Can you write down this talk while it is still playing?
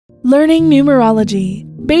Learning numerology,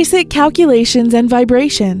 basic calculations and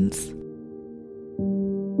vibrations.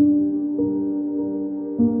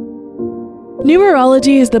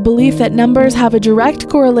 Numerology is the belief that numbers have a direct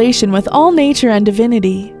correlation with all nature and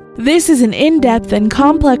divinity. This is an in-depth and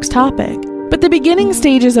complex topic, but the beginning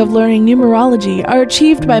stages of learning numerology are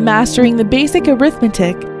achieved by mastering the basic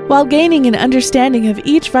arithmetic while gaining an understanding of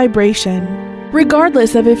each vibration.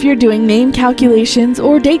 Regardless of if you're doing name calculations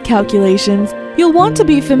or date calculations, you'll want to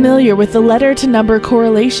be familiar with the letter-to-number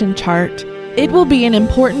correlation chart. It will be an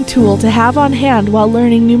important tool to have on hand while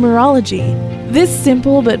learning numerology. This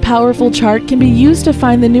simple but powerful chart can be used to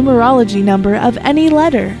find the numerology number of any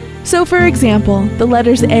letter. So for example, the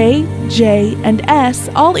letters A, J, and S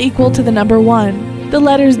all equal to the number 1. The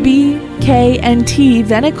letters B, K, and T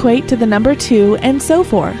then equate to the number 2, and so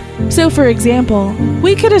forth. So for example,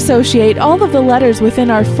 we could associate all of the letters within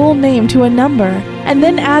our full name to a number, and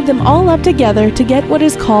then add them all up together to get what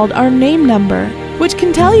is called our name number, which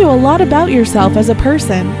can tell you a lot about yourself as a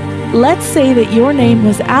person. Let's say that your name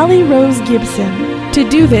was Allie Rose Gibson. To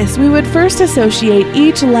do this, we would first associate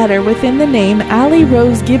each letter within the name Allie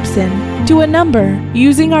Rose Gibson to a number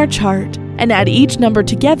using our chart, and add each number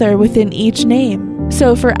together within each name.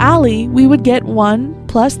 So for Allie, we would get 1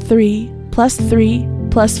 plus 3 plus 3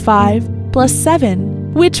 plus 5 plus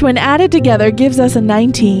 7, which when added together gives us a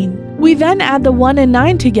 19. We then add the 1 and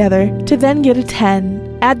 9 together to then get a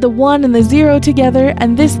 10. Add the 1 and the 0 together,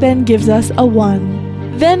 and this then gives us a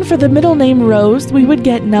 1. Then for the middle name Rose, we would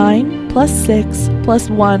get 9 plus 6 plus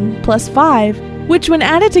 1 plus 5, which when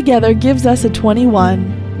added together gives us a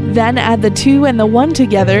 21. Then add the 2 and the 1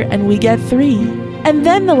 together, and we get 3. And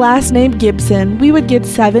then the last name Gibson, we would get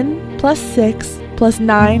 7 plus 6 plus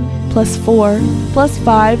 9 plus 4 plus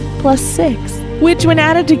 5 plus 6, which when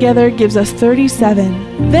added together gives us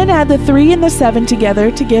 37. Then add the 3 and the 7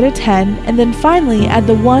 together to get a 10, and then finally add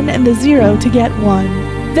the 1 and the 0 to get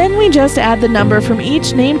 1. Then we just add the number from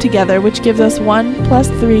each name together, which gives us 1 plus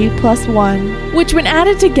 3 plus 1, which when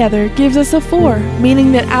added together gives us a 4,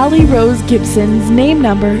 meaning that Allie Rose Gibson's name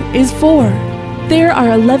number is 4. There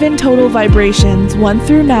are 11 total vibrations, 1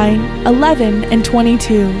 through 9, 11, and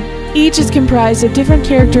 22. Each is comprised of different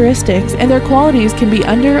characteristics, and their qualities can be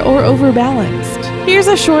under or overbalanced. Here's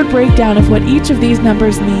a short breakdown of what each of these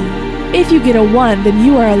numbers mean. If you get a 1, then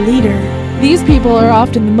you are a leader. These people are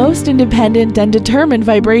often the most independent and determined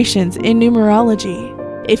vibrations in numerology.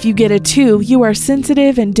 If you get a 2, you are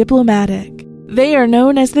sensitive and diplomatic. They are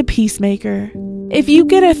known as the peacemaker. If you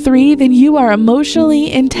get a 3, then you are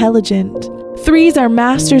emotionally intelligent. 3s are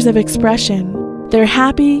masters of expression. They're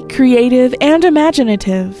happy, creative, and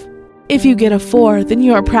imaginative. If you get a 4, then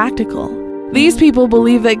you are practical. These people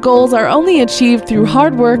believe that goals are only achieved through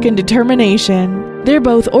hard work and determination. They're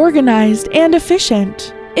both organized and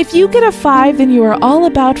efficient. If you get a 5, then you are all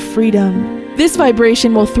about freedom. This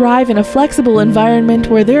vibration will thrive in a flexible environment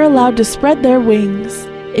where they're allowed to spread their wings.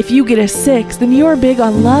 If you get a 6, then you are big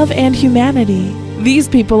on love and humanity. These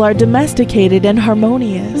people are domesticated and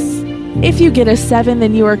harmonious. If you get a 7,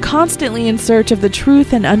 then you are constantly in search of the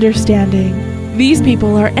truth and understanding. These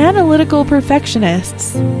people are analytical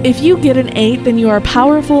perfectionists. If you get an 8, then you are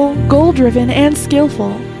powerful, goal-driven, and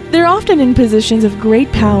skillful. They're often in positions of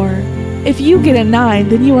great power. If you get a 9,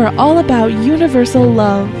 then you are all about universal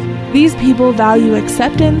love. These people value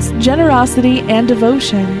acceptance, generosity, and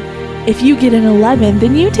devotion. If you get an 11,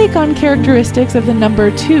 then you take on characteristics of the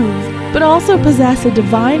number 2, but also possess a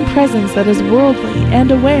divine presence that is worldly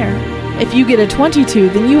and aware. If you get a 22,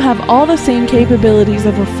 then you have all the same capabilities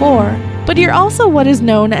of a 4, but you're also what is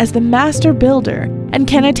known as the master builder and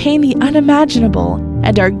can attain the unimaginable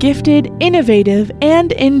and are gifted, innovative,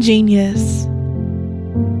 and ingenious.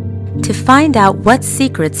 To find out what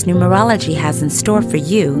secrets numerology has in store for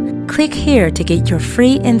you, click here to get your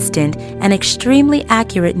free instant and extremely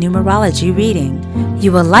accurate numerology reading.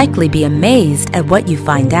 You will likely be amazed at what you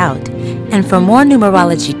find out. And for more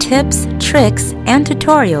numerology tips, tricks, and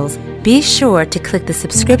tutorials, be sure to click the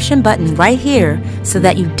subscription button right here so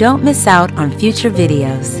that you don't miss out on future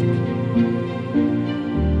videos.